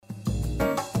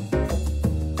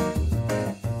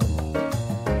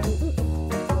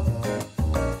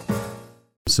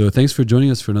So thanks for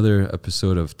joining us for another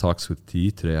episode of Talks with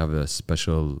T. Today I have a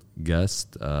special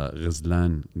guest,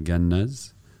 Ghizlan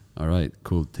Guenez. All right,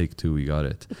 cool. Take two. We got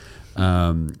it.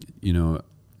 The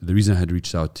reason I had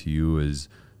reached out to you is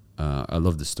I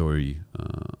love the story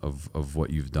of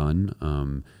what you've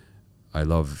done. I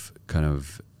love kind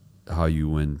of how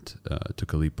you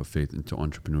took a leap of faith into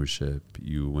entrepreneurship.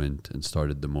 You went and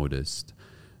started The Modist.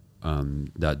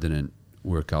 That didn't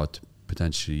work out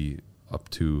potentially up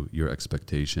to your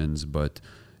expectations, but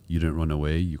you didn't run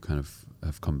away. You kind of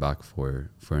have come back for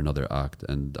another act,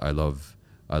 and I love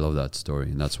that story,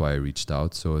 and that's why I reached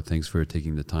out. So thanks for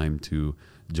taking the time to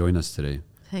join us today.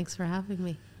 Thanks for having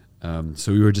me.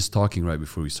 So we were just talking right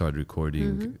before we started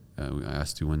recording. I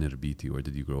asked you when where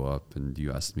did you grow up, and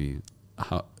you asked me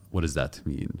what does that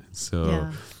mean. So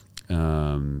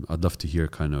I'd love to hear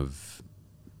kind of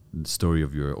the story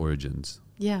of your origins.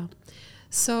 Yeah.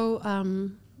 So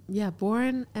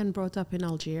born and brought up in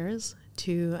Algiers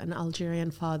to an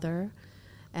Algerian father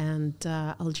and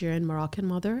Algerian Moroccan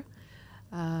mother.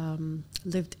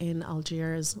 Lived in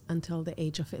Algiers until the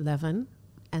age of 11,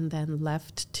 and then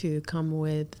left to come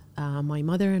with my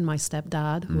mother and my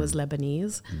stepdad, who was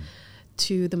Lebanese,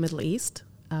 to the Middle East,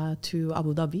 to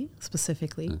Abu Dhabi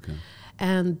specifically. Okay.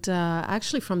 And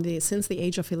actually since the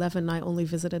age of 11, I only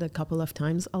visited a couple of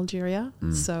times Algeria.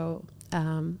 So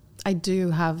I do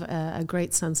have a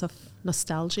great sense of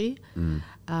nostalgia.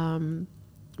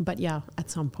 But yeah,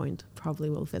 at some point probably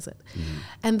will visit.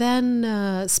 And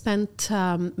then spent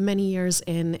many years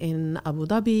in Abu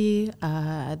Dhabi.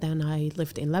 Then I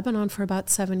lived in Lebanon for about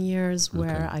 7 years,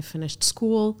 where I finished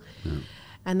school.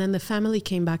 And then the family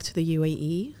came back to the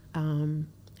UAE.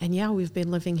 And yeah, we've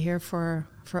been living here for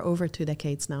over 2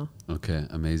 decades now. Okay,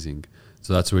 amazing.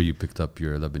 So that's where you picked up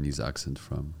your Lebanese accent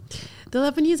from? The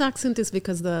Lebanese accent is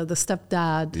because the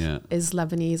stepdad is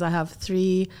Lebanese. I have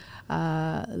 3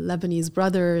 Lebanese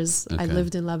brothers. I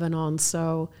lived in Lebanon,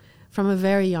 so from a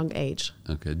very young age.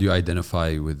 Okay. Do you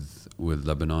identify with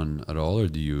Lebanon at all, or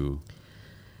do you?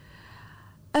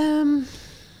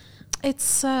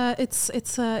 It's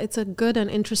a good and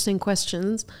interesting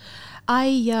question.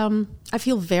 I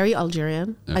feel very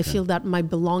Algerian. Okay. I feel that my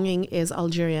belonging is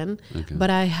Algerian, but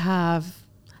I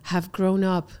have grown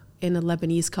up in a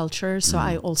Lebanese culture, so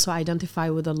I also identify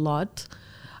with a lot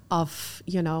of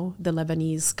the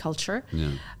Lebanese culture.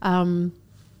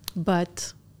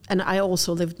 And I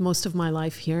also lived most of my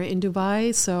life here in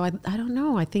Dubai, so I don't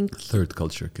know. I think third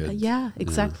culture kid. Yeah,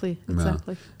 exactly.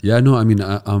 Yeah, no, I mean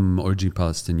I'm originally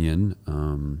Palestinian,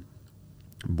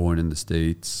 born in the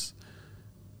States.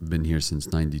 Been here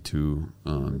since 92,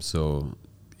 so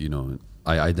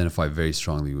I identify very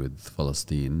strongly with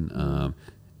Palestine,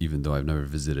 even though I've never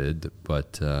visited.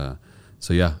 But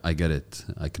so yeah, I get it.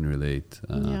 I can relate.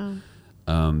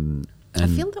 I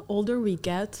feel the older we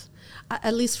get,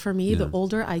 at least for me, the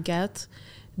older I get,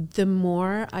 the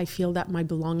more I feel that my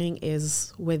belonging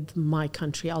is with my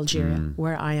country, Algeria,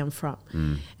 where I am from,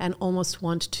 and almost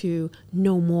want to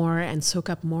know more and soak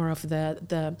up more of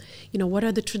the what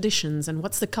are the traditions and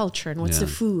what's the culture and what's the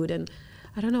food, and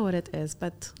I don't know what it is,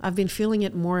 but I've been feeling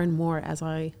it more and more as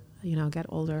I get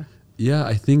older. Yeah,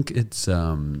 I think it's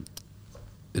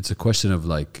a question of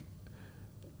like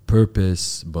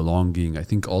purpose, belonging. I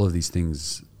think all of these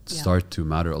things start to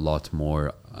matter a lot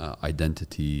more.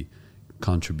 Identity,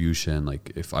 contribution.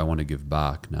 Like if I want to give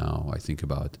back now, I think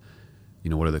about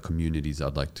what are the communities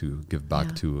I'd like to give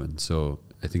back to, and so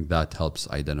I think that helps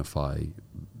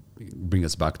bring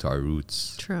us back to our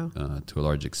roots. True. To a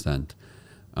large extent.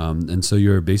 And so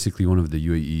you're basically one of the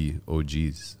UAE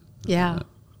OGs.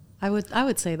 I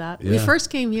would say that. We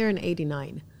first came here in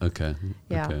 89. Okay.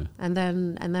 Yeah. Okay. And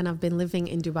then I've been living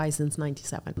in Dubai since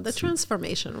 97. The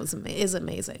transformation is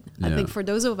amazing. I think for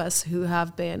those of us who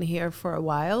have been here for a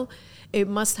while, it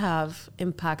must have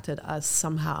impacted us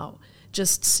somehow.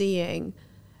 Just seeing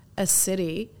a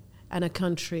city and a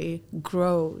country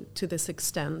grow to this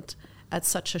extent at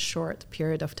such a short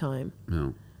period of time.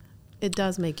 Yeah. It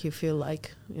does make you feel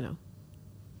like,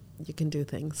 you can do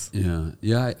things.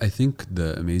 Yeah. I think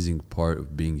the amazing part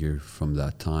of being here from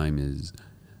that time is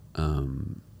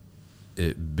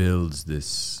it builds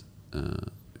this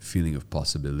feeling of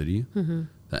possibility,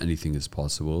 that anything is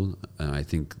possible. And I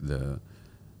think the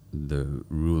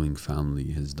ruling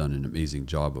family has done an amazing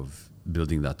job of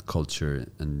building that culture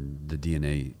and the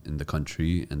DNA in the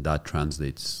country, and that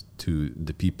translates to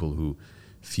the people who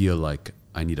feel like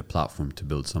I need a platform to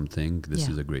build something. This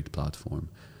is a great platform.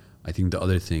 I think the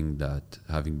other thing that,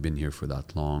 having been here for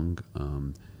that long,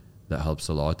 that helps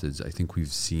a lot is I think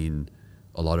we've seen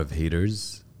a lot of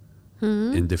haters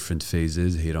in different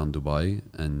phases hate on Dubai,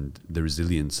 and the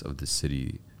resilience of the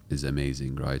city is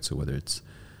amazing, right? So whether it's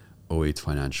 '08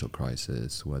 financial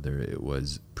crisis, whether it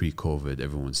was pre-COVID,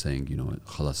 everyone's saying,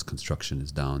 khalas, construction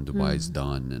is down, Dubai is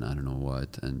done, and I don't know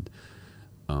what. And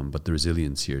but the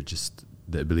resilience here, just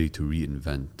the ability to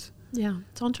reinvent. Yeah,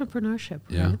 it's entrepreneurship,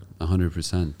 Yeah, right?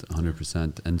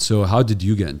 100%. And so how did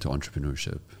you get into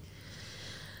entrepreneurship?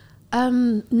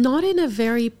 Not in a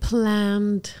very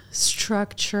planned,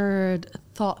 structured,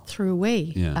 thought-through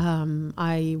way. Yeah.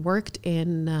 I worked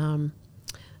in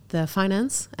the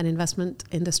finance and investment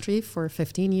industry for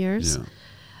 15 years.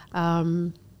 Yeah.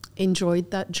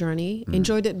 Enjoyed that journey.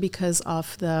 Enjoyed it because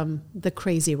of the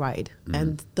crazy ride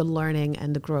and the learning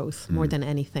and the growth more than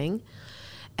anything.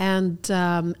 And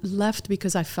left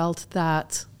because I felt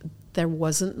that there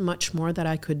wasn't much more that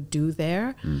I could do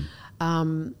there.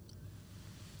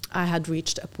 I had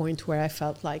reached a point where I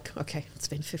felt like, okay, it's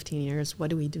been 15 years. What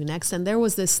do we do next? And there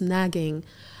was this nagging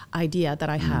idea that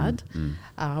I had,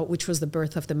 which was the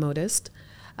birth of the Modist.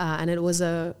 And it was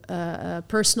a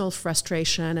personal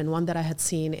frustration and one that I had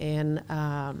seen in,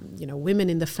 women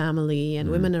in the family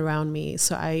and women around me.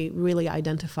 So I really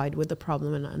identified with the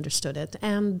problem and understood it.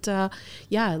 And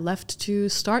I left to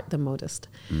start the Modist.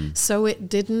 So it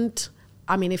didn't,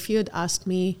 if you had asked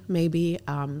me maybe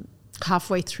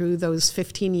halfway through those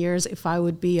 15 years if I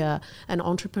would be an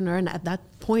entrepreneur, and at that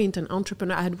point an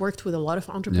entrepreneur, I had worked with a lot of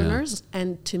entrepreneurs,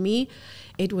 and to me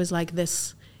it was like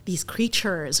these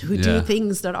creatures who do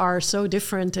things that are so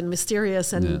different and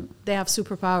mysterious, and they have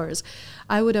superpowers.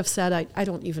 I would have said I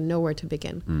don't even know where to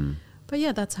begin.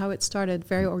 But that's how it started,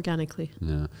 very organically.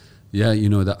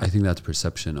 That I think that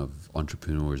perception of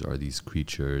entrepreneurs are these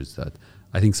creatures that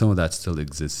I think some of that still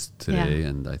exists today,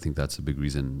 and I think that's a big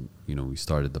reason we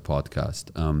started the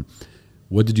podcast.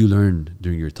 What did you learn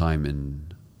during your time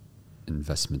in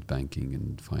investment banking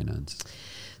and finance?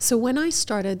 So when I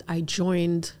started, I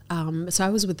joined, so I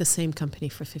was with the same company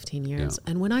for 15 years.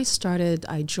 And when I started,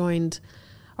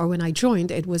 when I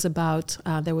joined, it was about,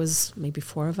 there was maybe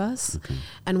 4 of us. Okay.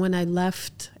 And when I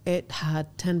left, it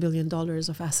had $10 billion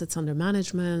of assets under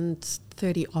management,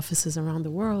 30 offices around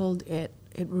the world. It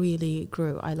really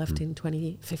grew. I left in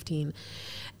 2015.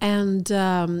 And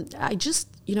I just,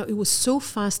 it was so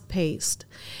fast paced.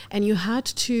 And you had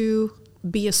to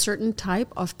be a certain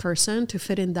type of person to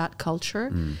fit in that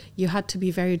culture. You had to be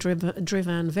very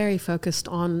driven, very focused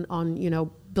on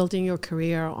building your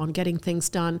career, on getting things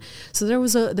done. So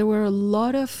there were a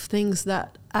lot of things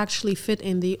that actually fit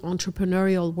in the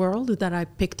entrepreneurial world that I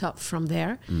picked up from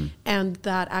there, and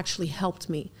that actually helped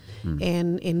me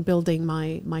in building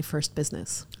my first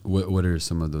business. What are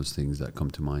some of those things that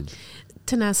come to mind?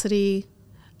 Tenacity,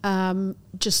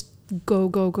 just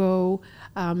go,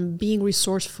 being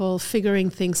resourceful, figuring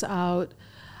things out,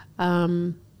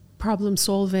 problem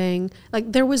solving.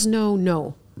 Like there was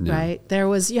no. Right?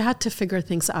 You had to figure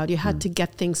things out. You had to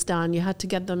get things done. You had to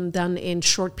get them done in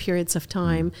short periods of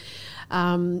time.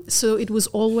 So it was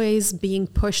always being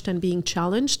pushed and being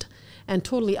challenged and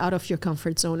totally out of your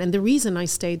comfort zone. And the reason I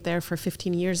stayed there for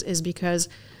 15 years is because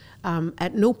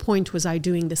at no point was I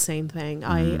doing the same thing.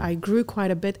 I grew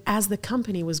quite a bit as the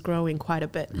company was growing quite a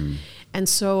bit. And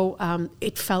so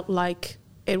it felt like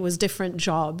it was different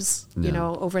jobs,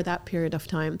 over that period of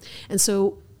time. And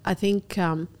so I think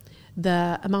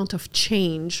the amount of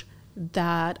change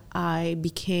that I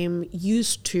became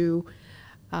used to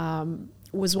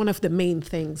was one of the main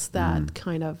things that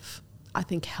kind of, I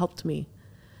think, helped me.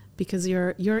 Because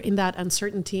you're in that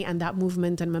uncertainty and that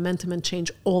movement and momentum and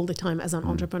change all the time as an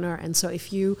entrepreneur. And so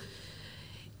if you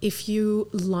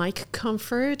like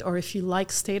comfort or if you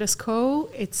like status quo,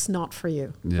 it's not for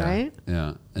you, right?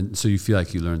 Yeah. And so you feel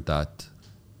like you learned that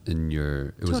in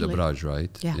it was Abraj, right?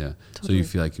 Yeah. Totally. So you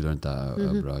feel like you learned that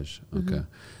Abraj. Okay.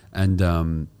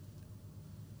 And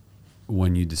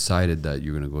when you decided that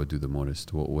you're going to go do the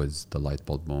Modist, what was the light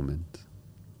bulb moment?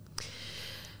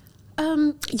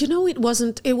 It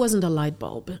wasn't a light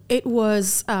bulb. It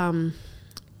was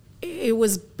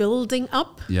building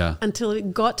up until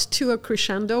it got to a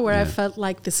crescendo where I felt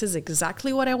like this is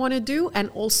exactly what I want to do, and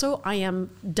also I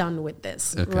am done with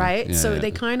this, right? So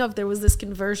there was this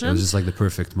conversion. It was just like the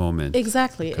perfect moment.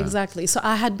 Exactly. So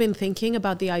I had been thinking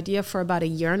about the idea for about a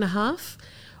year and a half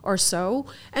or so,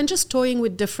 and just toying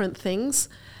with different things.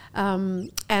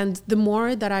 And the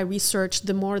more that I researched,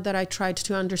 the more that I tried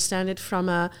to understand it from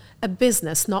a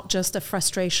business, not just a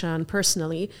frustration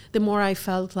personally, the more I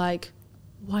felt like,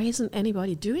 why isn't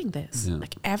anybody doing this?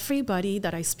 Like everybody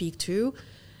that I speak to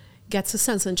gets a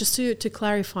sense. And just to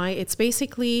clarify, it's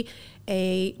basically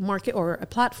a market or a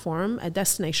platform, a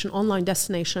destination, online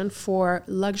destination for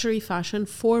luxury fashion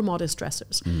for modest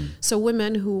dressers. So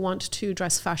women who want to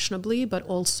dress fashionably, but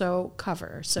also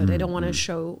cover, so they don't want to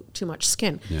show too much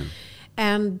skin. Yeah.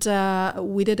 And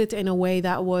we did it in a way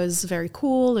that was very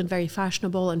cool and very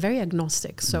fashionable and very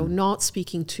agnostic. So not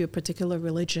speaking to a particular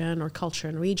religion or culture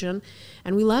and region.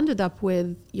 And we landed up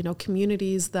with,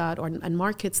 communities and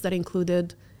markets that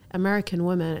included American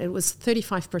women. It was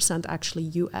 35% actually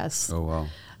US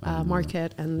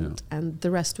market, and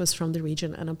the rest was from the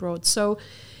region and abroad. So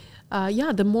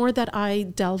the more that I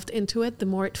delved into it, the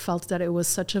more it felt that it was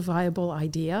such a viable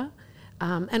idea,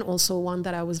 and also one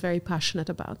that I was very passionate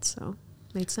about. So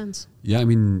made sense. Yeah, I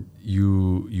mean,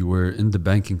 you were in the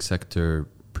banking sector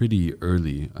pretty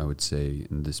early, I would say,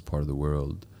 in this part of the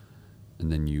world,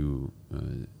 and then you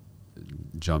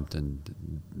jumped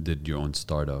and did your own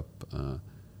startup.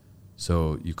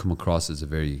 So you come across as a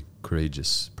very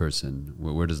courageous person.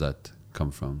 Where does that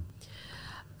come from?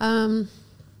 I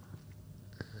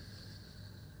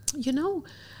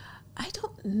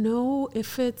don't know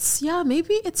if it's,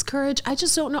 maybe it's courage. I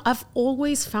just don't know. I've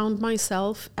always found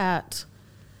myself at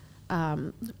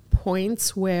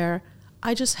points where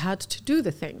I just had to do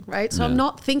the thing, right? So I'm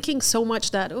not thinking so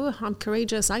much that, I'm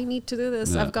courageous, I need to do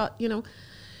this. I've got,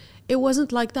 it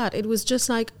wasn't like that. It was just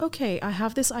like, okay, I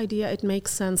have this idea. It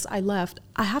makes sense. I left.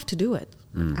 I have to do it.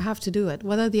 I have to do it.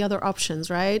 What are the other options,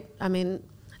 right? I mean,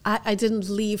 I didn't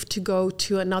leave to go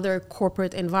to another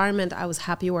corporate environment. I was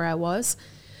happy where I was.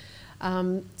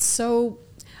 So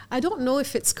I don't know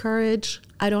if it's courage.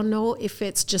 I don't know if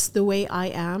it's just the way I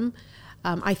am.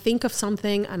 I think of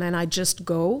something and then I just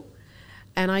go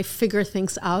and I figure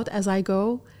things out as I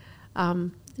go.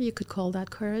 You could call that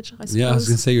courage, I suppose. Yeah, I was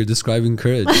going to say you're describing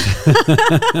courage.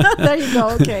 There you go.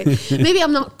 Okay. Maybe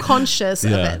I'm not conscious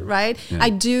of it, right? Yeah. I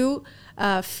do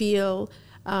feel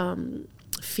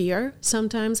fear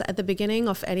sometimes at the beginning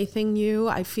of anything new.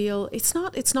 I feel it's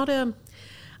not a,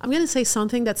 I'm going to say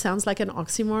something that sounds like an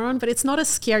oxymoron, but it's not a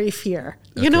scary fear.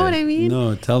 You know what I mean?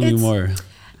 No, tell me more.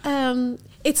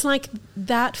 It's like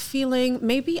that feeling.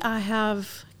 Maybe I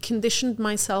have conditioned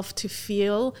myself to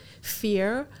feel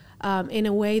fear in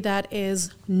a way that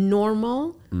is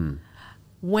normal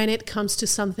when it comes to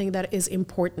something that is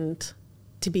important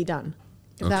to be done,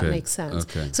 if that makes sense.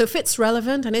 Okay. So if it's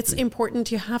relevant and it's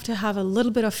important, you have to have a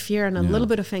little bit of fear and a little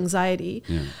bit of anxiety,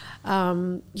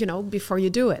 before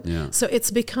you do it. Yeah. So it's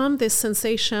become this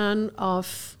sensation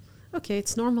of, okay,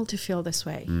 it's normal to feel this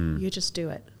way. You just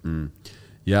do it.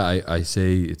 Yeah, I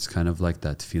say it's kind of like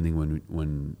that feeling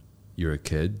when you're a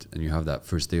kid and you have that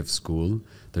first day of school.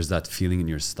 There's that feeling in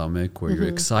your stomach where you're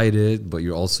excited, but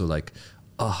you're also like,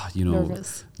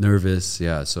 nervous.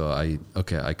 Yeah. So I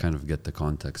kind of get the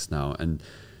context now. And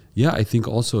yeah, I think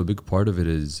also a big part of it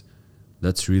is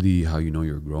that's really how you know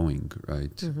you're growing,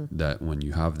 right? That when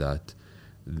you have that,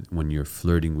 when you're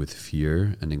flirting with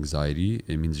fear and anxiety,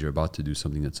 it means you're about to do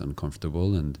something that's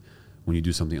uncomfortable. And when you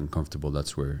do something uncomfortable,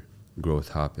 that's where growth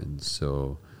happens.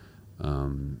 So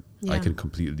I can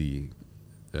completely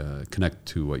connect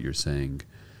to what you're saying.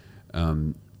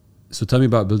 So tell me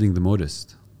about building The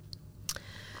Modist.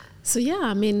 So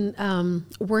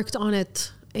worked on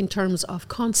it in terms of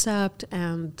concept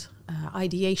and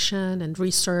ideation and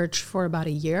research for about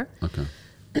a year. Okay.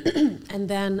 And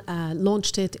then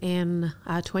launched it in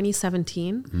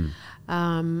 2017.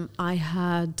 I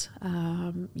had,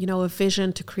 a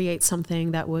vision to create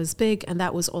something that was big and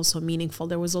that was also meaningful.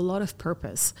 There was a lot of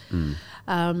purpose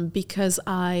because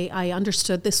I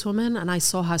understood this woman and I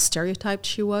saw how stereotyped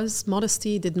she was.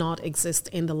 Modesty did not exist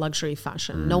in the luxury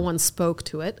fashion. No one spoke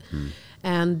to it.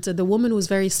 And the woman was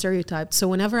very stereotyped. So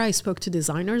whenever I spoke to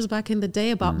designers back in the day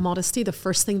about modesty, the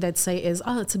first thing they'd say is,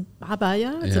 it's a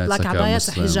abaya, it's a black abaya, it's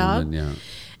a hijab. Woman,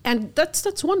 and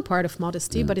that's one part of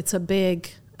modesty, but it's a big,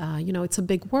 it's a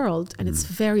big world and it's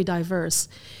very diverse.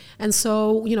 And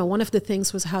so, one of the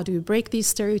things was how do we break these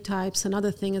stereotypes?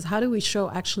 Another thing is how do we show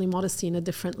actually modesty in a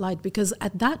different light? Because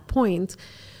at that point,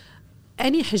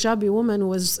 any hijabi woman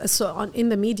was in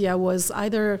the media was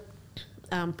either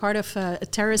part of a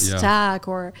terrorist attack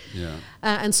or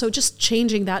and so just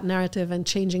changing that narrative and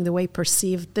changing the way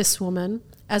perceived this woman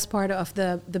as part of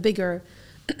the bigger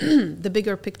the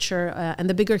bigger picture and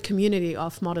the bigger community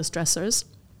of modest dressers.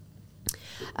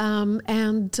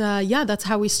 That's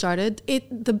how we started.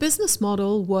 The business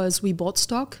model was we bought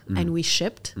stock and we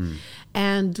shipped,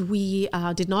 and we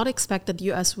did not expect that the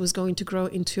US was going to grow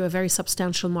into a very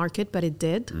substantial market, but it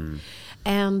did.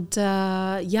 And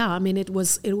it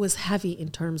was heavy in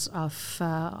terms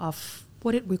of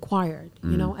what it required,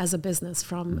 you know, as a business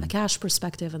from a cash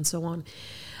perspective and so on.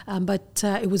 But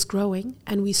it was growing,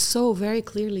 and we saw very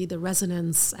clearly the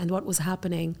resonance and what was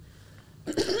happening.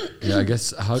 Yeah, I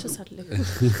guess how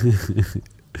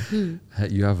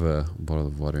you have a bottle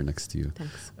of water next to you.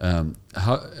 Thanks.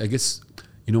 How I guess,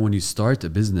 you know, when you start a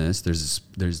business,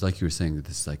 there's like you were saying,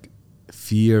 this like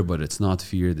fear, but it's not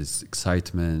fear. This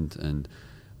excitement, and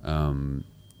then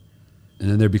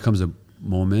there becomes a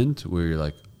moment where you're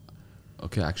like,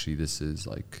 okay, actually, this is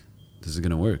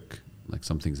gonna work. Like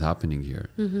something's happening here.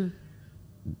 Mm-hmm.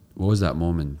 What was that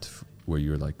moment where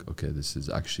you're like, okay, this is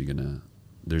actually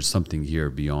there's something here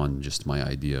beyond just my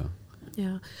idea?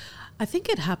 Yeah, I think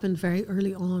it happened very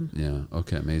early on. Yeah.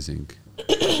 Okay. Amazing.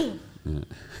 Yeah.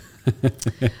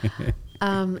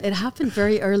 It happened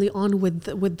very early on with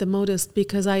the Modist,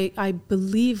 because I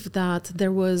believe that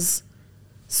there was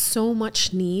so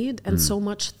much need and so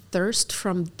much thirst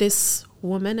from this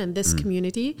woman and this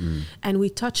community, and we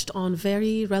touched on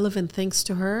very relevant things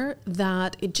to her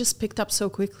that it just picked up so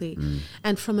quickly.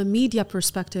 And from a media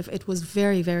perspective, it was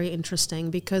very, very interesting,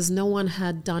 because no one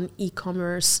had done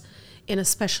e-commerce in a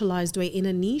specialized way, in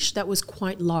a niche that was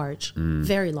quite large,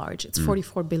 very large. It's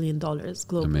 $44 billion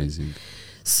globally. Amazing.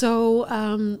 So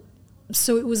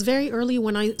it was very early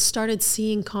when I started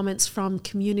seeing comments from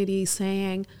community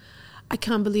saying, I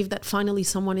can't believe that finally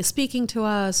someone is speaking to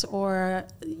us, or,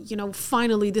 you know,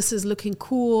 finally this is looking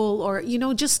cool, or, you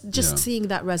know, just seeing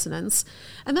that resonance.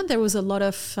 And then there was a lot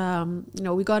of, you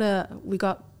know,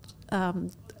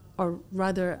 or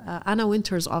rather, Anna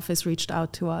Wintour's office reached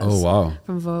out to us. Oh, wow.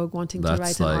 From Vogue, wanting to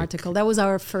write an like article. That was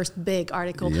our first big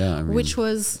article, which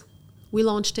was, we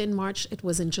launched in March, it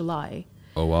was in July.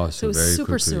 Oh, wow. So it was very super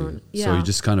quickly. soon. Yeah. So you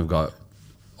just kind of got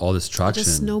all this traction. It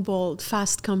just snowballed.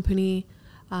 Fast Company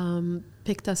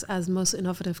picked us as most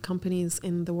innovative companies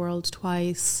in the world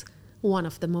twice, one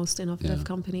of the most innovative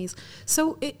companies.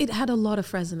 So it had a lot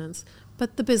of resonance,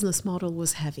 but the business model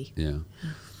was heavy. Yeah.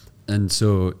 And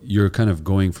so you're kind of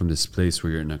going from this place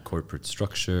where you're in a corporate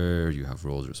structure, you have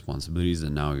roles, responsibilities,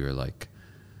 and now you're like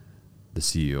the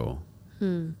CEO.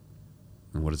 And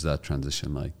what is that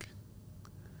transition like?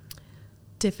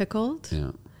 Difficult.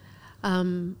 Yeah.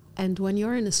 And when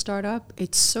you're in a startup,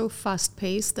 it's so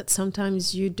fast-paced that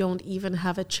sometimes you don't even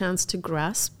have a chance to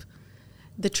grasp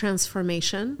the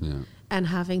transformation and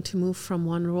having to move from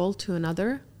one role to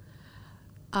another.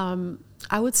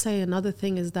 I would say another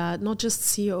thing is that not just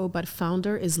CEO, but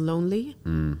founder is lonely.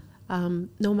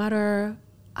 No matter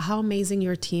how amazing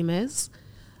your team is,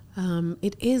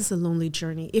 it is a lonely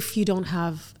journey if you don't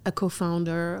have a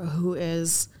co-founder who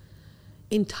is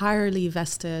entirely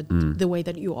vested the way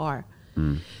that you are.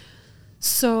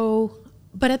 So,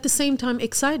 but at the same time,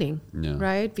 exciting,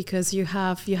 right? Because you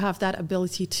have that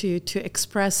ability to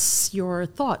express your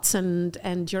thoughts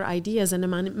and your ideas and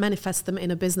manifest them in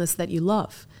a business that you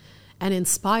love, and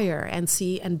inspire and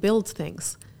see and build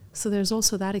things. So there's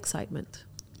also that excitement.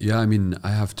 Yeah, I mean, I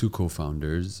have two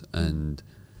co-founders, and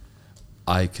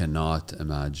I cannot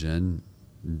imagine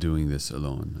doing this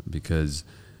alone, because,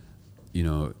 you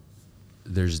know,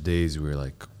 there's days where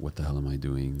like, what the hell am I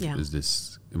doing? Yeah. Is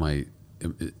this going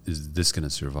to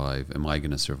survive? Am I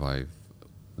going to survive?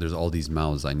 There's all these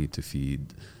mouths I need to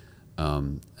feed.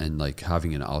 And like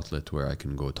having an outlet where I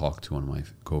can go talk to one of my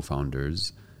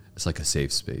co-founders, it's like a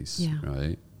safe space,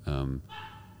 right?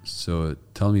 So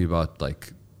tell me about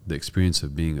like the experience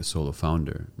of being a solo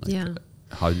founder. Like,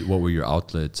 what were your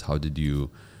outlets? How did you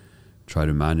try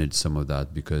to manage some of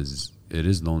that? Because it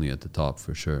is lonely at the top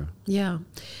for sure. Yeah.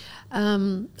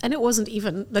 And it wasn't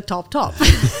even the top. So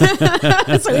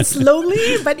it's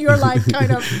lonely, but you're like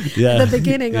kind of the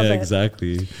beginning of it.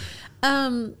 Exactly.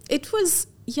 It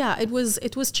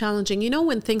was challenging. You know,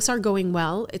 when things are going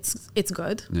well, it's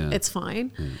good. Yeah. It's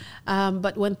fine.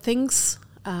 But when things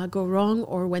go wrong,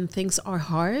 or when things are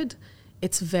hard,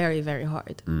 it's very, very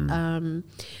hard.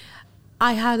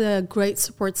 I had a great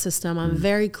support system. I'm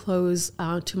very close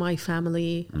to my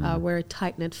family. We're a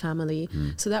tight-knit family.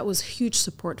 So that was huge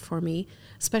support for me,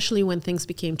 especially when things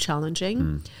became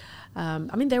challenging.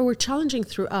 I mean, they were challenging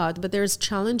throughout, but there's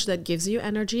challenge that gives you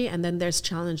energy, and then there's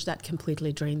challenge that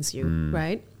completely drains you,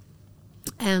 right?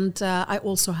 And I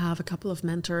also have a couple of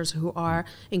mentors who are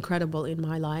incredible in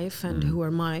my life and who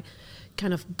are my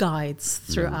kind of guides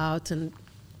throughout. And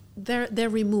they're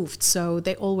removed, so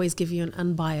they always give you an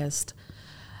unbiased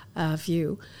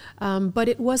view. But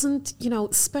it wasn't, you know,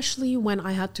 especially when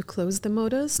I had to close the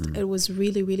Modist, it was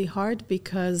really, really hard,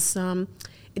 because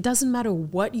it doesn't matter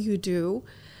what you do.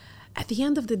 At the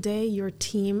end of the day, your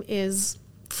team is,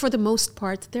 for the most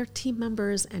part, they're team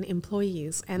members and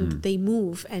employees, and they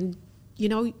move. And, you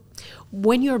know,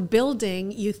 when you're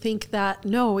building, you think that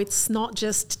no, it's not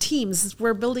just teams.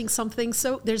 We're building something.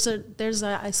 So there's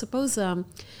a I suppose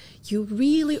you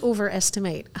really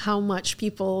overestimate how much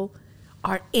people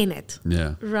are in it.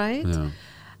 Yeah. Right. Yeah.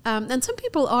 And some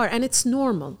people are, and it's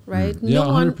normal, right? Yeah,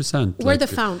 100%. We're the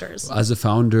founders. As a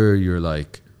founder, you're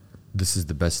like, this is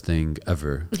the best thing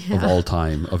ever of all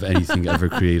time, of anything ever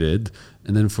created.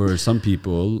 And then for some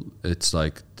people, it's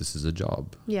like, this is a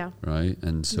job. Yeah. Right.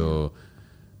 And so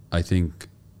I think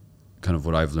kind of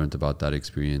what I've learned about that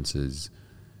experience is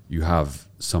you have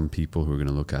some people who are going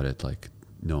to look at it like,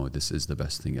 no, this is the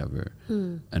best thing ever.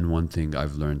 And one thing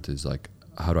I've learned is like,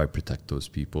 how do I protect those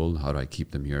people? How do I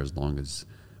keep them here as long as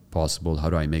possible? How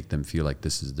do I make them feel like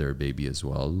this is their baby as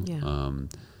well? Yeah.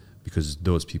 Because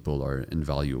those people are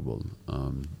invaluable,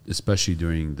 especially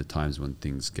during the times when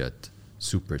things get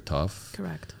super tough.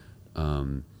 Correct.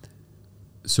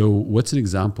 So what's an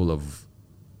example of,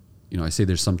 I say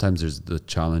there's the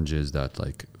challenges that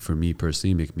like for me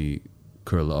personally make me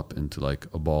curl up into like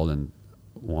a ball and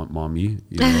want mommy,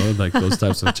 like those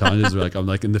types of challenges where like I'm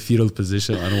like in the fetal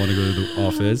position, I don't want to go to the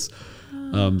office.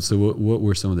 So what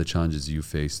were some of the challenges you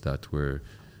faced that were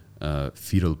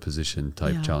fetal position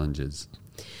type challenges?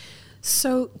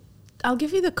 So I'll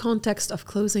give you the context of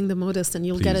closing the Modist and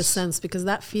you'll get a sense, because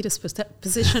that fetus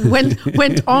position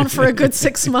went on for a good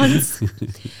 6 months.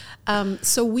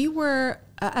 So we were,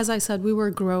 as I said, we were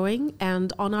growing,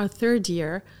 and on our third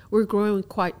year, we're growing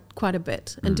quite a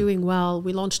bit and doing well.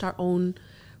 We launched our own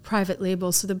private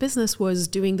label. So the business was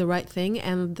doing the right thing.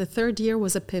 And the third year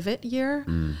was a pivot year.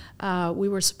 We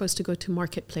were supposed to go to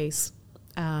marketplace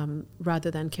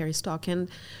rather than carry stock. And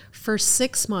for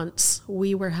 6 months,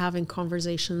 we were having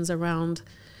conversations around,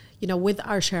 with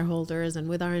our shareholders and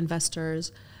with our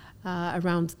investors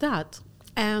around that.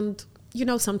 And,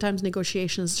 sometimes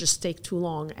negotiations just take too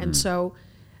long. And so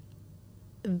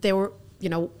they were,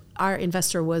 our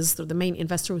investor was, the main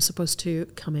investor was supposed to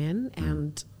come in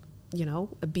and,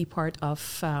 be part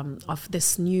of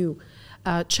this new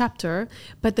chapter,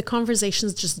 but the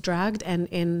conversations just dragged. And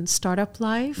in startup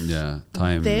life,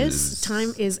 time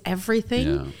is everything.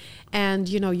 Yeah. And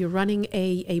you're running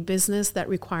a business that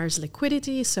requires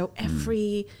liquidity, so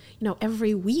every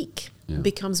week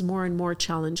becomes more and more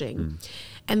challenging.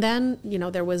 And then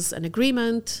there was an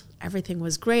agreement, everything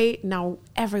was great, now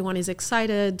everyone is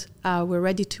excited, we're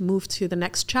ready to move to the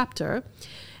next chapter,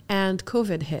 and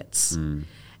COVID hits.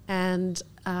 And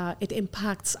it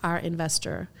impacts our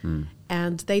investor,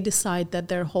 and they decide that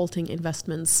they're halting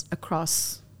investments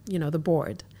across, the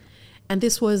board. And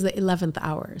this was the 11th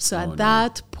hour. So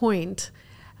that point,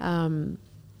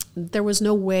 there was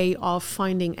no way of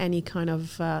finding any kind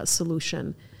of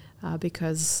solution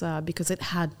because it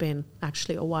had been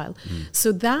actually a while.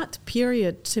 So that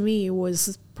period to me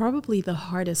was probably the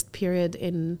hardest period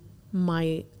in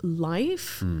my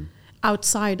life,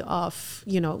 outside of,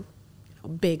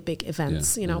 big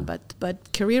events,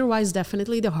 but career-wise,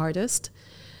 definitely the hardest,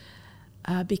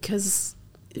 because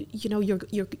you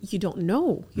don't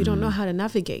know how to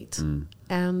navigate,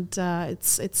 and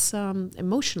it's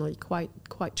emotionally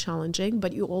quite challenging.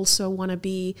 But you also want to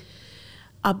be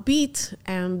upbeat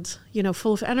and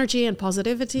full of energy and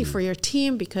positivity for your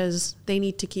team, because they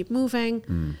need to keep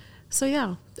moving. So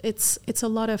it's a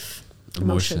lot of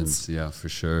emotions. Yeah, for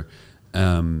sure.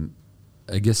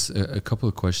 I guess a couple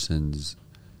of questions.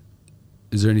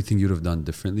 Is there anything you'd have done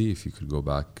differently if you could go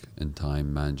back in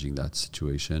time managing that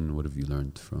situation? What have you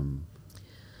learned from?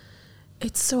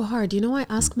 It's so hard. I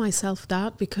ask myself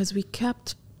that because we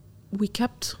kept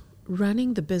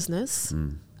running the business.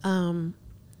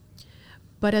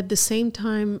 But at the same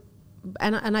time,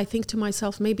 and I think to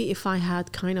myself, maybe if I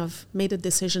had kind of made a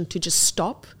decision to just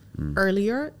stop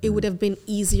earlier, it would have been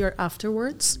easier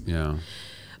afterwards. Yeah.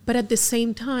 But at the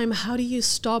same time, how do you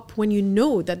stop when you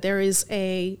know that there is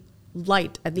a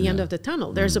light at the end of the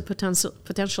tunnel? There's a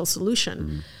potential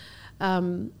solution.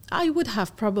 I would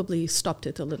have probably stopped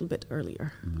it a little bit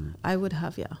earlier. I would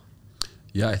have,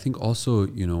 Yeah, I think also,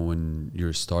 when you're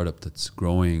a startup that's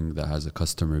growing, that has a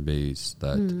customer base,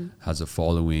 that has a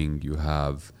following, you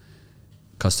have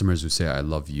customers who say, I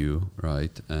love you,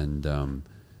 right? And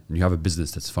you have a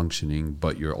business that's functioning,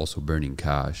 but you're also burning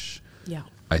cash. Yeah.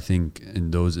 I think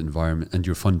in those environments, and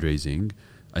you're fundraising,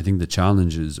 I think the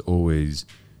challenge is always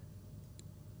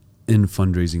in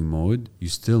fundraising mode, you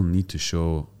still need to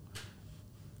show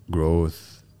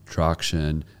growth,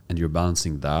 traction, and you're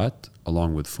balancing that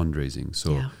along with fundraising.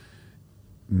 So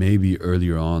maybe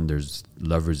earlier on, there's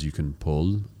levers you can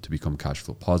pull to become cash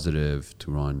flow positive,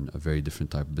 to run a very different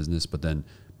type of business, but then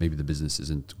maybe the business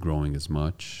isn't growing as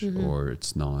much, or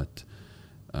it's not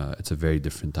It's a very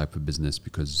different type of business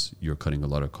because you're cutting a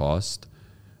lot of cost.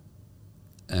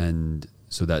 And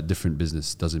so that different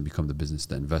business doesn't become the business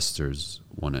that investors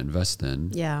want to invest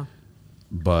in. Yeah.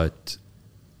 But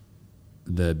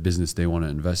the business they want to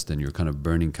invest in, you're kind of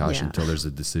burning cash until there's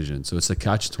a decision. So it's a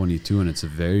catch-22, and it's a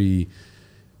very,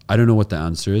 I don't know what the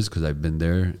answer is because I've been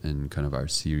there in kind of our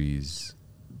Series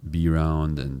B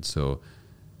round, and so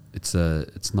it's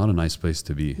not a nice place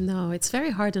to be. No, it's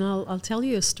very hard, and I'll tell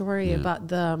you a story about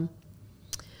the,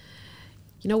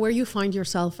 where you find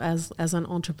yourself as an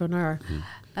entrepreneur.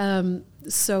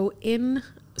 So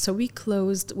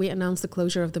we announced the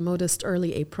closure of the Modist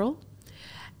early April.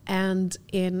 And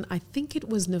in, I think it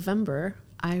was November,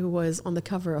 I was on the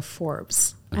cover of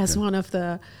Forbes as one of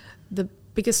the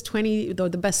biggest 20, the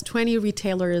best 20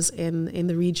 retailers in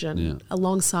the region,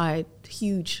 alongside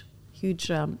huge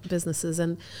businesses.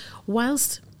 And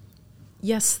whilst,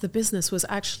 yes, the business was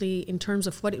actually, in terms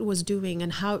of what it was doing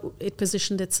and how it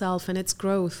positioned itself and its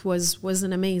growth, was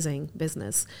an amazing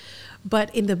business.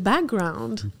 But in the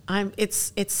background,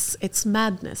 it's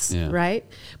madness, right?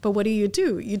 But what do?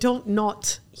 You don't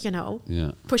not,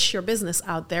 push your business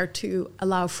out there to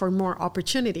allow for more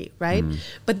opportunity, right?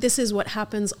 But this is what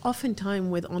happens oftentimes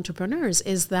with entrepreneurs,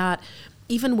 is that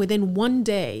even within one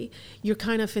day, you're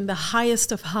kind of in the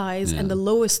highest of highs and the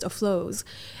lowest of lows.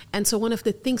 And so one of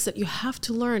the things that you have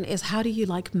to learn is, how do you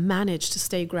manage to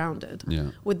stay grounded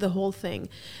with the whole thing?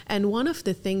 And one of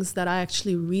the things that I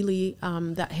actually really,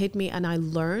 that hit me and I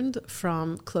learned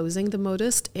from closing the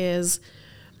Modist is,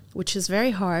 which is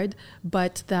very hard,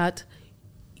 but that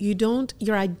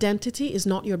your identity is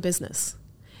not your business.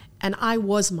 And I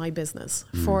was my business.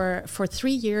 For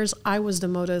 3 years, I was the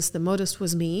Modist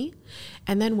was me.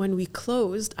 And then when we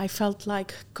closed, I felt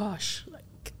like, gosh,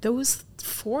 those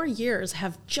 4 years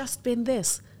have just been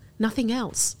this, nothing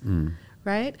else,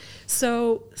 right?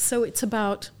 So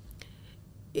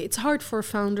it's hard for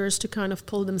founders to kind of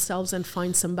pull themselves and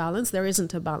find some balance. There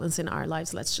isn't a balance in our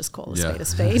lives. Let's just call a spade a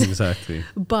spade. Exactly.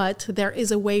 But there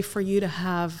is a way for you to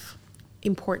have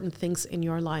important things in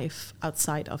your life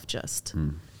outside of just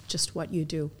what you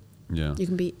do. Yeah. You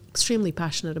can be extremely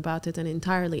passionate about it and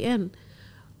entirely in,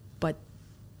 but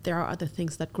there are other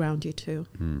things that ground you too.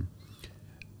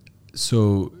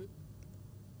 So,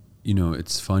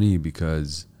 it's funny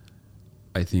because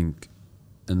I think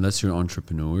unless you're an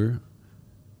entrepreneur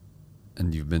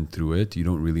and you've been through it, you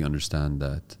don't really understand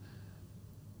that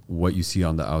what you see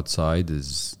on the outside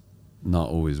is not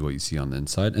always what you see on the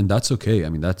inside. And that's okay. I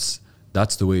mean, that's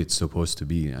the way it's supposed to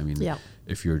be. I mean,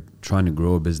 if you're trying to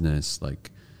grow a business,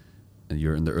 and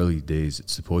you're in the early days,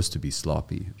 it's supposed to be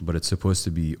sloppy, but it's supposed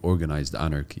to be organized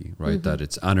anarchy, right? That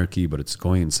it's anarchy, but it's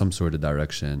going in some sort of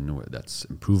direction that's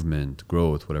improvement,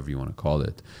 growth, whatever you want to call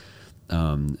it.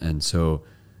 And so,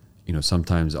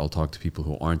 sometimes I'll talk to people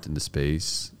who aren't in the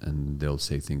space and they'll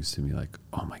say things to me like,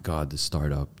 oh my God, this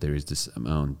startup, there is this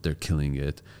amount, they're killing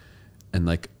it. And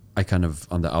I kind of,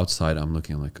 on the outside, I'm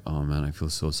looking like, oh man, I feel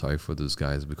so sorry for those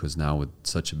guys, because now with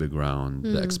such a big round,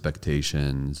 the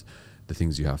expectations, the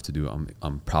things you have to do,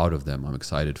 I'm proud of them. I'm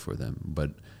excited for them.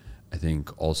 But I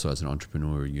think also as an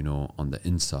entrepreneur, on the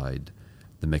inside,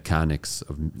 the mechanics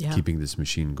of keeping this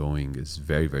machine going is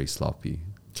very, very sloppy.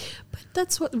 But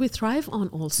that's what we thrive on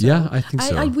also. Yeah, I think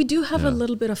so. We do have a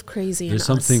little bit of crazy in us.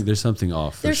 There's something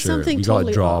off, for there's sure. Something we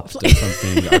totally got dropped. off. There's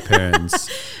something, our parents,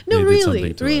 no, they really, did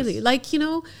something to really. us.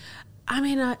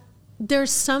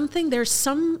 There's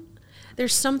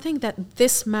something that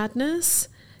this madness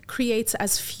creates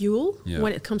as fuel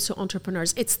when it comes to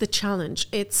entrepreneurs. It's the challenge.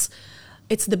 It's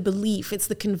the belief. It's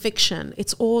the conviction.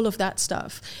 It's all of that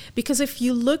stuff. Because if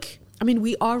you look,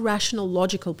 we are rational,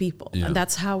 logical people, and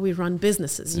that's how we run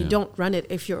businesses. You don't run it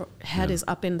if your head is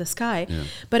up in the sky. Yeah.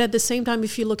 But at the same time,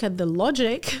 if you look at the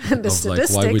logic and the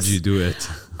statistics, why would you do it?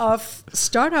 Of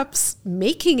startups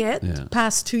making it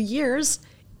past 2 years,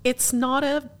 it's not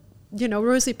a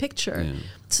rosy picture. Yeah.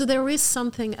 So there is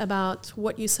something about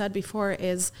what you said before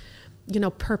is,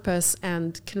 purpose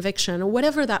and conviction, or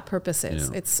whatever that purpose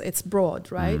is. Yeah. It's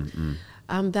broad, right?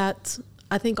 That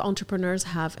I think entrepreneurs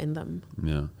have in them.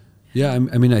 Yeah. Yeah,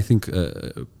 I think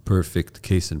a perfect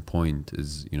case in point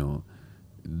is,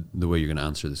 the way you're going to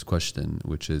answer this question,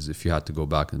 which is, if you had to go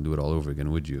back and do it all over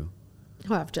again, would you?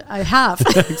 I have.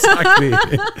 Exactly.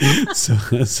 so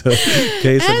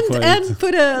case in point. And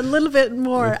put a little bit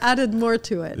more, added more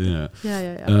to it. Yeah.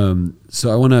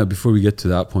 So before we get to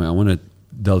that point, I want to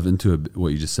delve into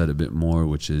what you just said a bit more,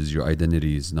 which is your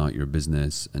identity is not your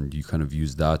business, and you kind of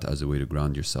use that as a way to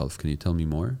ground yourself. Can you tell me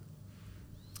more?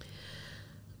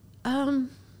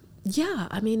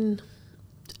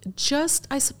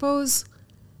 I suppose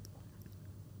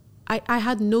I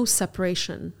had no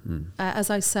separation. As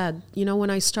I said, you know, when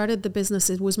I started the business,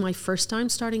 it was my first time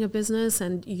starting a business,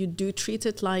 and you do treat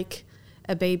it like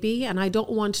a baby. And I don't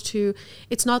want to,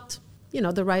 it's not, you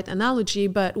know, the right analogy,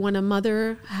 but when a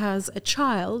mother has a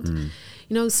child,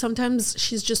 you know, sometimes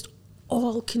she's just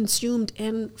all consumed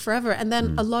in forever. And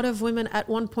then a lot of women at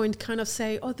one point kind of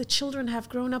say, oh, the children have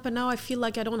grown up and now I feel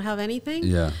like I don't have anything.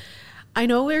 Yeah. I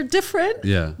know we're different,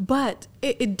 Yeah. but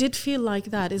it did feel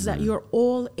like that, is that you're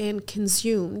all in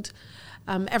consumed.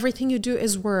 Everything you do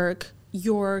is work.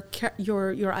 Your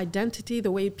identity,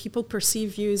 the way people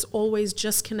perceive you, is always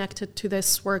just connected to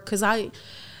this work. Because I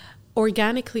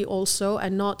organically also,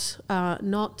 and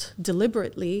not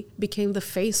deliberately, became the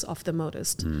face of The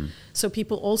Modist. So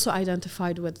people also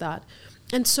identified with that.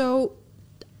 And so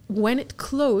when it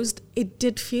closed, it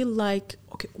did feel like,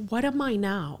 okay, what am I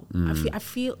now? I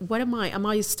feel, what am I? Am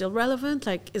I still relevant?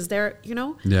 Like, is there, you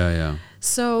know? Yeah.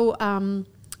 So, and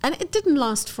it didn't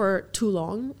last for too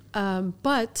long,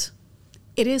 but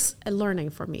it is a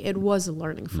learning for me. It was a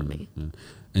learning for me. Yeah.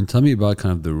 And tell me about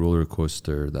kind of the roller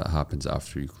coaster that happens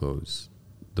after you close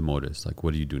The Modist. Like,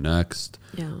 what do you do next?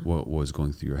 Yeah. What was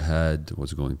going through your head?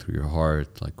 What's going through your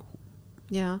heart? Like,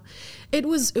 yeah, it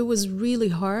was really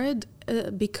hard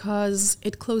because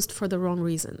it closed for the wrong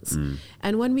reasons.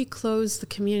 And when we closed, the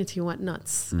community went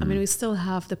nuts. I mean, we still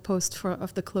have the post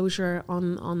of the closure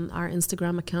on our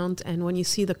Instagram account. And when you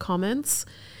see the comments,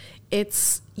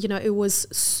 it's, you know, it was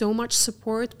so much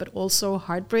support, but also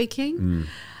heartbreaking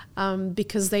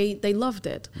because they loved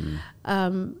it.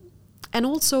 And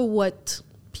also what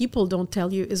people don't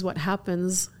tell you is what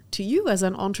happens to you as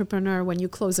an entrepreneur when you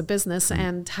close a business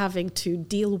and having to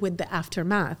deal with the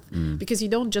aftermath, because you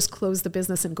don't just close the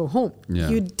business and go home. Yeah.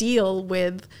 You deal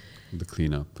with the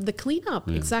cleanup.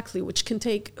 Yeah. Exactly, which can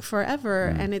take forever.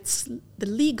 And it's the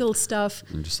legal stuff.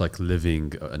 And just like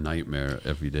living a nightmare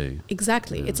every day.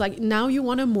 Exactly. Yeah. It's like now you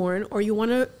want to mourn or you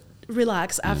want to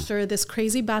relax after this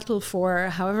crazy battle for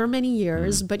however many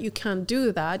years, but you can't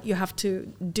do that. You have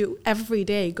to do every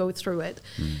day, go through it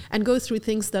and go through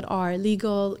things that are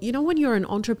legal. You know, when you're an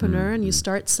entrepreneur and you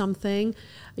start something,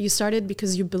 you start it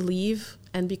because you believe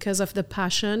and because of the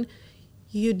passion.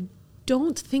 You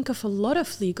don't think of a lot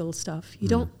of legal stuff. You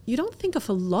don't think of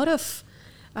a lot of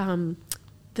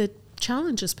the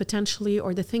challenges potentially,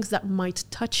 or the things that might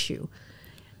touch you.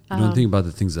 You don't think about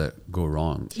the things that go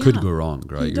wrong, could go wrong,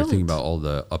 right? You're thinking about all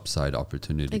the upside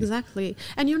opportunity. Exactly.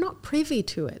 And you're not privy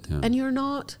to it. Yeah. And you're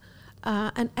not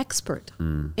an expert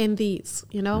in these,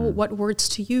 you know, what words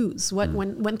to use,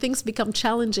 when things become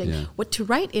challenging, what to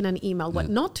write in an email, what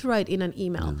not to write in an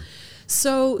email.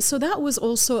 So that was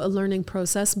also a learning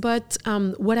process. But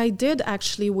what I did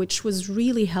actually, which was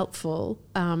really helpful,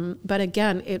 but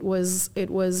again,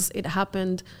 it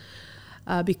happened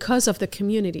because of the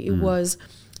community,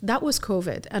 that was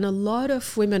COVID. And a lot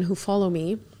of women who follow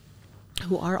me,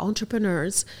 who are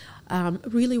entrepreneurs,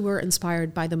 really were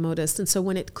inspired by The Modist. And so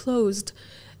when it closed,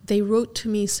 they wrote to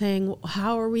me saying,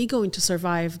 how are we going to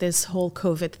survive this whole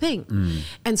COVID thing?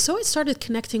 And so I started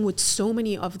connecting with so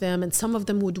many of them, and some of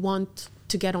them would want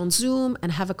to get on Zoom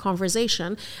and have a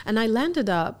conversation. And I landed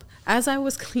up, as I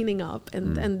was cleaning up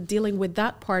and dealing with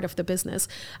that part of the business,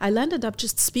 I landed up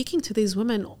just speaking to these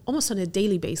women almost on a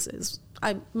daily basis.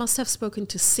 I must have spoken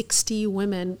to 60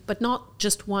 women, but not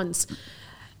just once.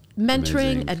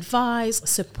 Mentoring, advice,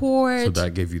 support. So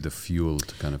that gave you the fuel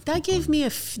to kind of... That gave me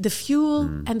the fuel,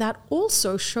 and that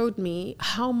also showed me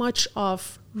how much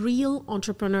of real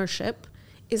entrepreneurship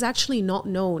is actually not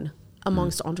known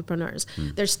amongst entrepreneurs.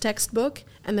 There's textbook,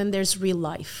 and then there's real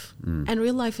life. And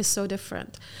real life is so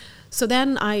different. So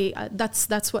then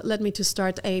that's what led me to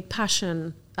start a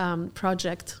passion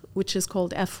project, which is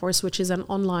called F-Force, which is an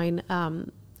online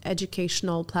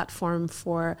educational platform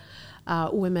for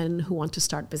women who want to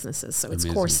start businesses. So it's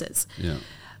courses. Yeah.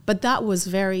 But that was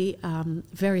very,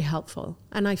 very helpful.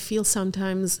 And I feel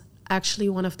sometimes actually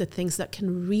one of the things that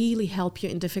can really help you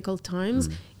in difficult times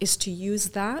is to use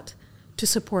that to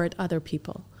support other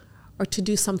people or to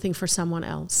do something for someone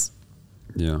else.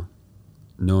 Yeah.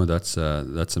 No, that's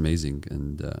amazing.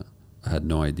 And I had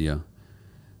no idea.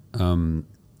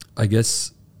 I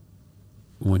guess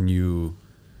when you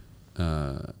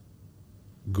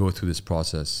go through this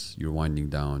process, you're winding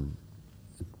down.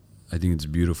 I think it's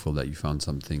beautiful that you found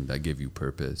something that gave you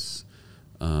purpose.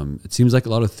 It seems like a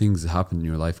lot of things happen in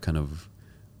your life kind of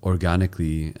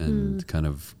organically and kind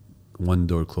of one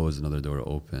door closed, another door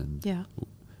opened. Yeah.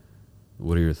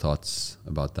 What are your thoughts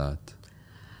about that?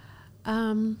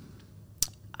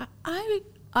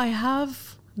 I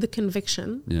have the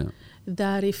conviction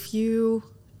that if you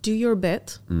do your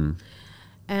bit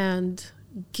and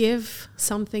give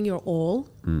something your all,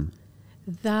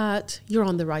 that you're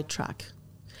on the right track.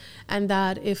 And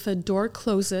that if a door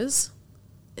closes,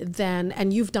 then,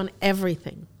 and you've done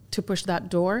everything to push that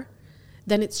door,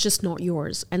 then it's just not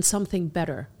yours, and something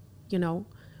better,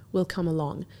 will come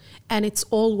along. And it's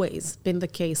always been the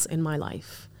case in my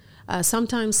life.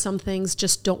 Sometimes some things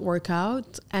just don't work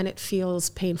out and it feels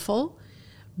painful,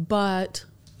 but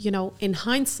in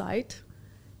hindsight,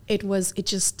 it was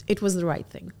the right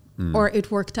thing, or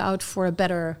it worked out for a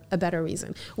better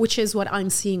reason, which is what I'm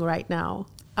seeing right now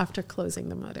after closing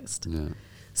The Modist. Yeah.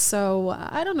 So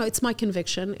I don't know. It's my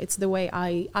conviction. It's the way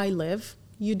I live.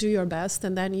 You do your best,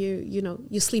 and then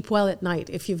you sleep well at night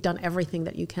if you've done everything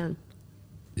that you can.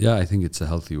 Yeah, I think it's a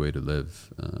healthy way to live,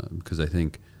 because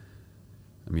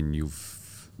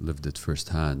you've lived it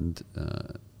firsthand.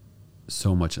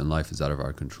 So much in life is out of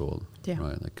our control,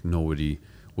 right? Like nobody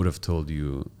would have told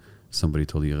you, somebody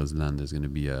told you, Ghizlan, there's going to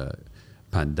be a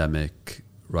pandemic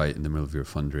right in the middle of your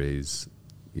fundraise.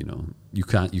 You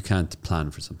can't plan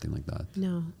for something like that.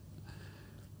 No.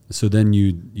 So then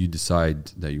you decide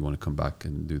that you want to come back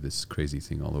and do this crazy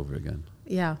thing all over again.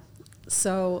 Yeah.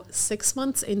 So 6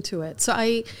 months into it. So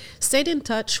I stayed in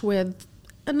touch with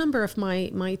a number of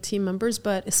my team members,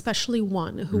 but especially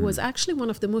one who was actually one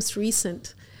of the most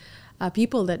recent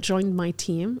people that joined my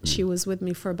team. She was with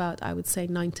me for about, I would say,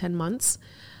 9-10 months.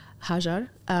 Hajar,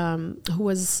 who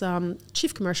was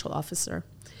Chief Commercial Officer.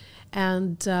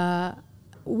 And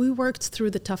we worked through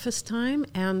the toughest time,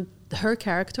 and her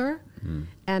character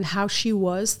and how she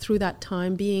was through that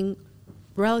time, being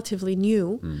relatively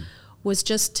new, was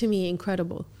just, to me,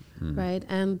 incredible, right?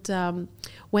 And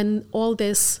when all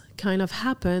this kind of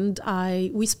happened,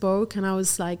 we spoke, and I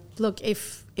was like, look,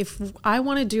 if I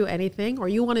want to do anything or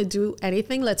you want to do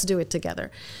anything, let's do it together.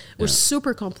 We're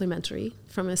super complementary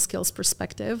from a skills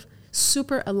perspective,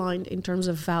 super aligned in terms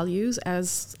of values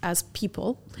as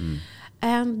people,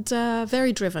 and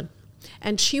very driven.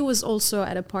 And she was also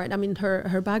at a part,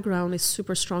 her background is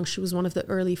super strong. She was one of the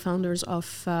early founders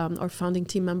of, or founding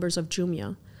team members of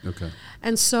Jumia. Okay.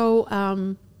 And so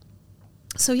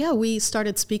we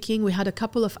started speaking. We had a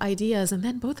couple of ideas, and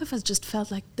then both of us just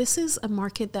felt like this is a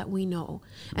market that we know,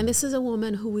 and this is a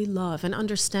woman who we love and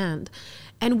understand,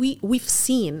 and we've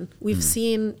seen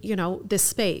this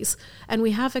space, and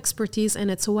we have expertise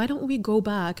in it. So why don't we go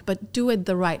back, but do it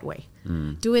the right way?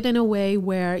 Do it in a way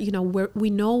where we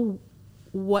know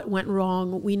what went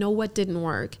wrong, we know what didn't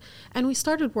work, and we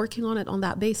started working on it on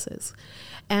that basis.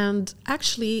 And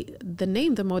actually, the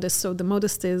name The Modist, so The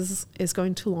Modist is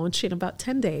going to launch in about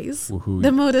 10 days. Woohoo.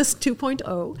 The Modist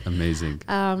 2.0. Amazing.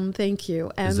 Thank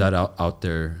you. And is that out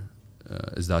there?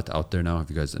 Is that out there now? Have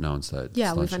you guys announced that?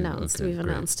 Yeah, we've announced. Okay, we've great.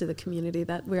 announced to the community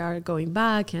that we are going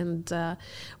back, and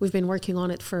we've been working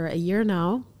on it for a year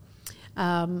now.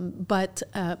 But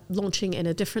launching in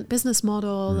a different business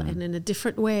model and in a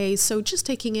different way. So just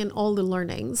taking in all the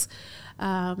learnings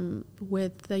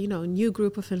with a new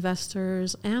group of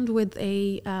investors, and with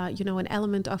an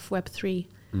element of Web3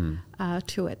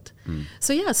 to it.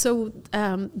 So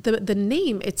the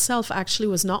name itself actually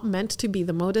was not meant to be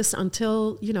The Modist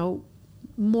until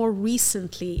more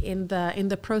recently in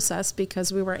the process,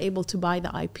 because we were able to buy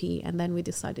the IP, and then we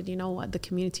decided, the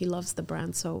community loves the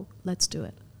brand, so let's do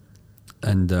it.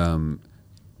 And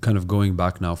kind of going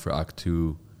back now for Act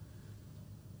 2,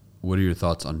 what are your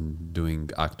thoughts on doing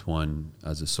Act 1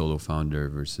 as a solo founder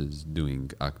versus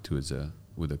doing Act 2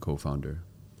 with a co-founder?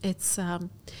 It's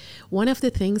one of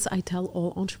the things I tell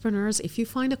all entrepreneurs: if you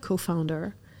find a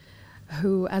co-founder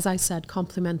who, as I said,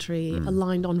 complementary,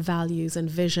 aligned on values and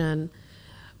vision,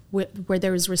 where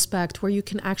there is respect, where you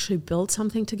can actually build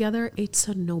something together, it's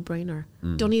a no-brainer.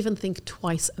 Don't even think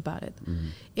twice about it.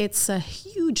 It's a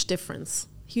huge difference.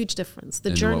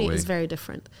 The journey is very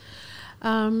different.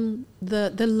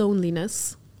 The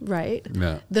loneliness, right?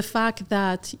 Yeah. The fact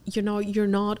that you're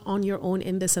not on your own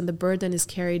in this, and the burden is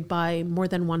carried by more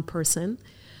than one person.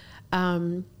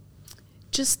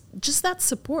 Just that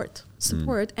support,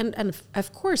 and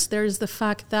of course there's the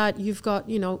fact that you've got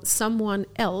someone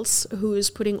else who is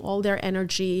putting all their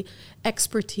energy,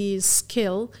 expertise,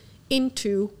 skill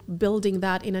into building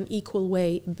that in an equal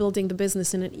way, building the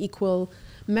business in an equal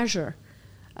measure,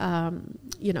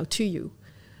 to you.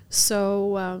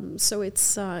 So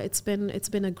it's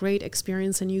been a great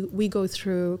experience, and we go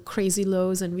through crazy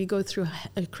lows and we go through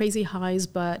crazy highs,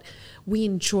 but we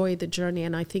enjoy the journey,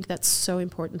 and I think that's so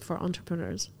important for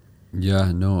entrepreneurs.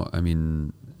 Yeah, no,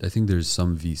 I think there's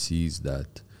some VCs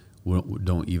that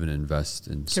don't even invest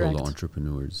in solo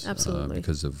entrepreneurs. Absolutely.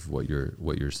 Because of what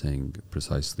you're saying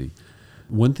precisely.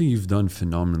 One thing you've done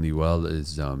phenomenally well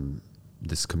is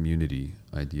this community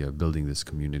idea, building this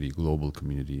community, global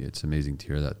community. It's amazing to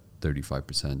hear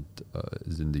 35%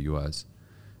 is in the US.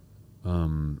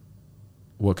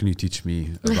 What can you teach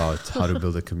me about how to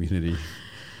build a community?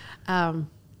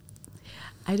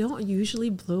 I don't usually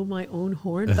blow my own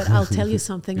horn, but I'll tell you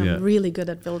something. Yeah. I'm really good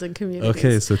at building communities.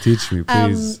 Okay, so teach me,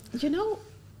 please. You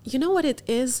know what it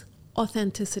is?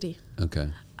 Authenticity. Okay.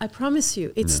 I promise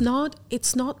you, it's not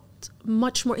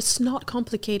much more, it's not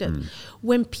complicated.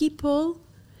 When people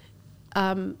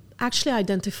actually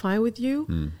identify with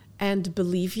you and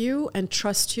believe you and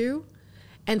trust you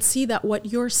and see that what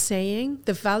you're saying,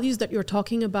 the values that you're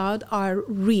talking about are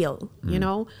real, you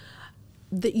know,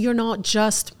 that you're not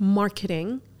just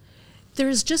marketing,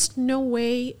 there's just no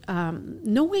way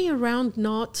around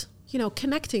not, you know,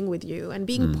 connecting with you and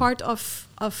being part of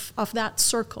that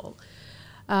circle.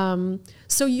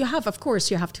 So you have, of course,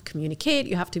 you have to communicate,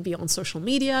 you have to be on social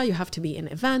media, you have to be in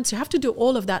events, you have to do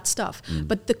all of that stuff.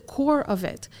 But the core of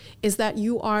it is that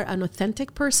you are an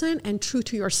authentic person and true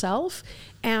to yourself.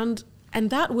 And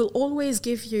that will always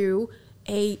give you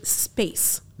a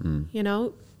space, you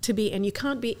know, to be, and you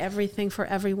can't be everything for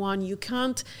everyone. You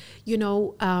can't, you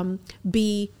know,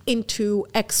 be into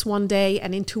X one day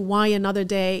and into Y another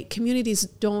day. Communities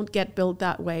don't get built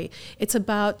that way. It's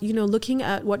about, you know, looking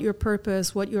at what your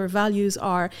purpose, what your values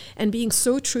are, and being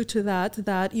so true to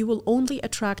that you will only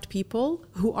attract people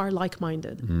who are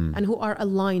like-minded and who are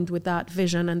aligned with that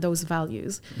vision and those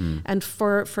values. And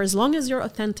for as long as you're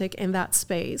authentic in that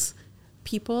space,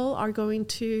 people are going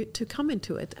to come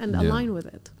into it and align with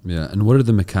it. Yeah. And what are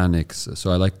the mechanics?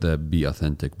 So I like the be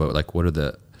authentic, but like, what are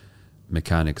the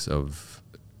mechanics of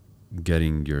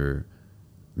getting your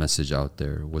message out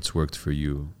there? What's worked for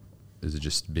you? Is it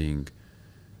just being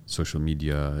social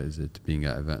media? Is it being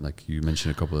at event? Like you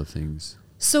mentioned a couple of things.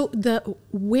 So the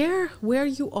where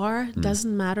you are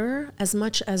doesn't matter as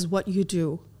much as what you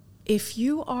do. If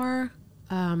you are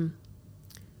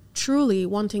truly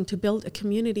wanting to build a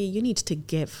community, you need to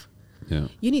give. Yeah.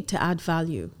 You need to add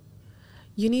value.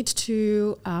 You need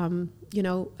to, you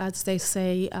know, as they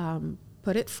say,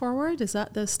 put it forward. Is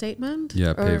that the statement?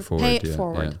 Yeah, pay it forward. Pay it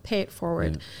forward. Pay it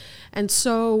forward. Yeah. And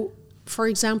so, for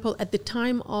example, at the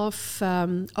time of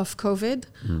COVID,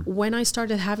 when I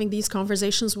started having these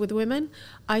conversations with women,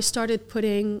 I started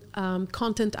putting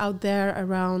content out there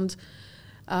around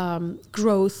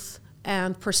growth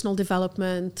and personal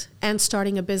development and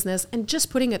starting a business and just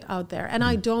putting it out there. And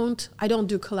I don't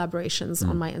do collaborations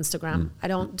on my Instagram. I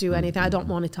don't do anything. I don't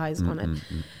monetize on it.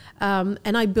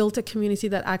 And I built a community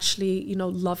that actually, you know,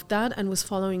 loved that and was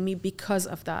following me because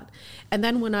of that. And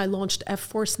then when I launched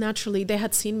F-Force, naturally, they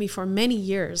had seen me for many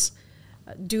years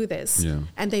do this,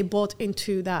 and they bought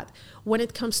into that. When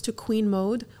it comes to Queen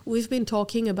Mode, we've been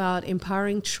talking about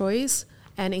empowering choice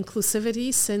and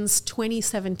inclusivity since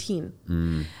 2017.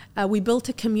 We built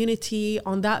a community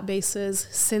on that basis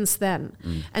since then.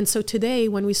 And so today,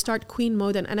 when we start Queen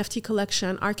Mode and NFT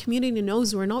collection, our community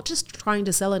knows we're not just trying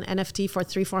to sell an NFT for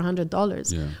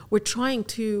 $300-400. Yeah. We're trying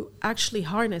to actually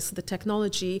harness the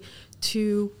technology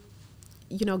to,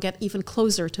 you know, get even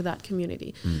closer to that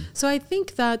community. So I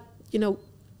think that, you know,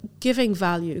 giving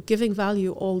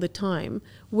value all the time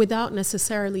without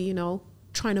necessarily, you know,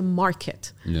 trying to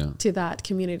market to that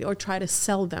community or try to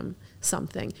sell them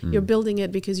something. You're building it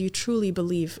because you truly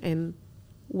believe in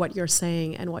what you're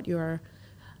saying and what you're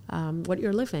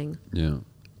living. Yeah.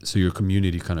 So your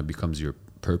community kind of becomes your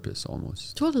purpose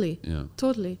almost. Totally. Yeah.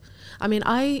 Totally. I mean,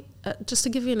 I just to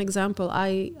give you an example,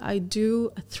 I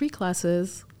do 3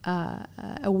 classes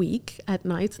a week at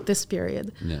night this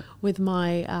period with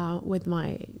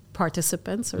my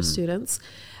participants or students.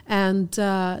 And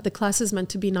the class is meant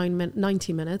to be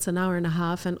 90 minutes, an hour and a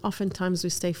half, and oftentimes we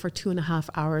stay for 2.5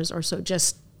 hours or so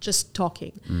just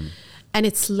talking. And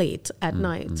it's late at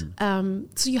night.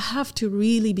 So you have to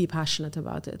really be passionate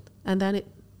about it. And then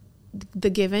the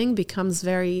giving becomes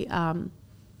very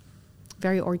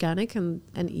very organic and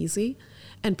easy,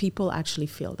 and people actually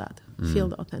feel that, feel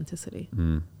the authenticity.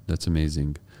 That's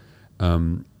amazing.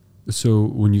 So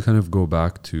when you kind of go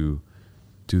back to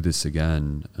do this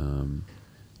again,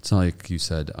 it's not like you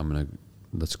said,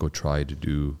 let's go try to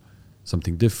do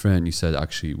something different. You said,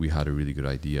 actually, we had a really good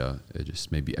idea. It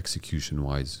just maybe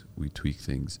execution-wise, we tweak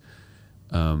things.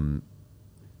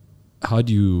 How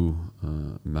do you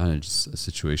manage a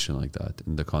situation like that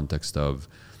in the context of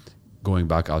going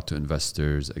back out to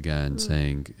investors again,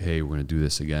 saying, hey, we're going to do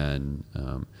this again?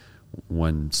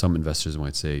 When some investors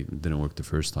might say, it didn't work the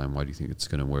first time, why do you think it's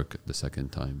going to work the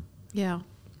second time? Yeah,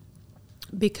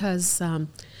 because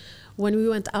when we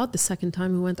went out the second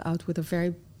time, we went out with a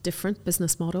very different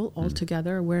business model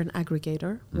altogether. We're an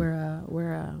aggregator.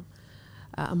 We're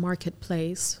a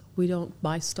marketplace. We don't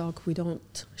buy stock. We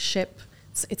don't ship.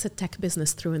 it's a tech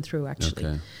business through and through, actually.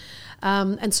 Okay.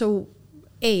 And so,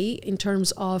 in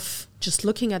terms of just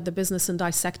looking at the business and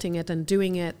dissecting it and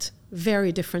doing it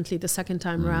very differently the second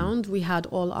time round, we had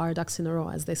all our ducks in a row,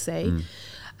 as they say.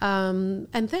 And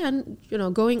then,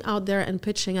 going out there and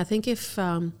pitching, I think if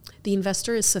the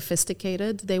investor is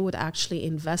sophisticated, they would actually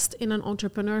invest in an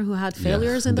entrepreneur who had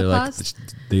failures in the past.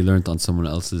 They learned on someone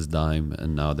else's dime,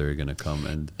 and now they're going to come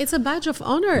and... It's a badge of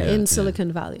honor in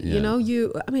Silicon Valley.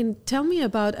 Yeah. Tell me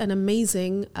about an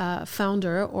amazing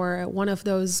founder or one of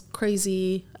those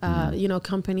crazy,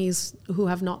 companies who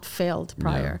have not failed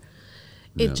prior.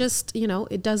 It just,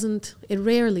 it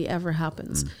rarely ever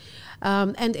happens.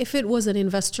 And if it was an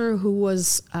investor who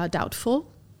was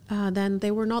doubtful, then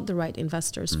they were not the right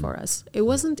investors for us. It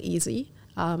wasn't easy.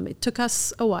 It took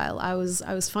us a while. I was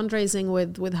fundraising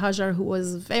with Hajar, who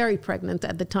was very pregnant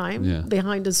at the time,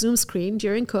 behind a Zoom screen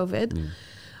during COVID.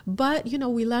 But,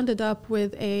 we landed up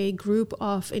with a group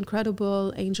of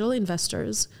incredible angel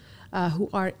investors who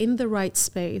are in the right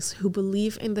space, who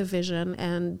believe in the vision,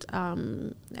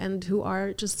 and who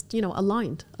are just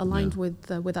aligned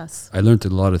with us. I learned a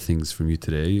lot of things from you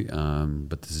today,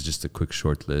 but this is just a quick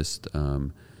short list.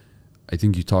 I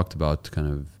think you talked about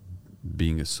kind of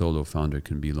being a solo founder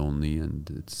can be lonely, and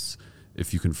it's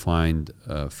if you can find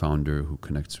a founder who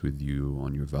connects with you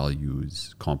on your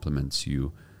values, complements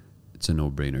you, it's a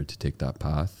no-brainer to take that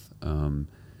path.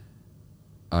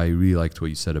 I really liked what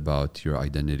you said about your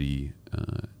identity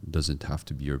doesn't have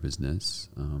to be your business,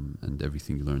 and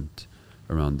everything you learned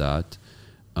around that.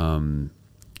 I'm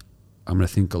going to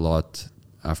think a lot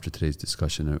after today's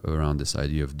discussion around this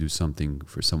idea of do something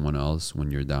for someone else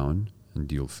when you're down, and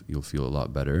you'll feel a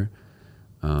lot better.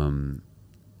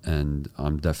 And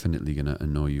I'm definitely going to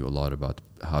annoy you a lot about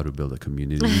how to build a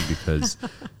community because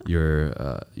you're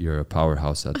a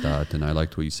powerhouse at that. And I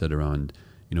liked what you said around,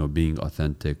 being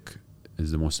authentic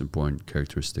is the most important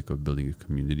characteristic of building a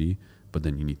community, but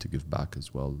then you need to give back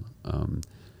as well.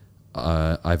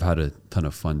 I've had a ton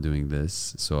of fun doing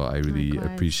this, so I really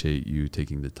appreciate you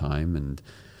taking the time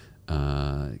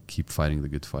and keep fighting the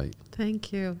good fight.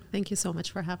 Thank you. Thank you so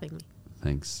much for having me.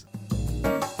 Thanks.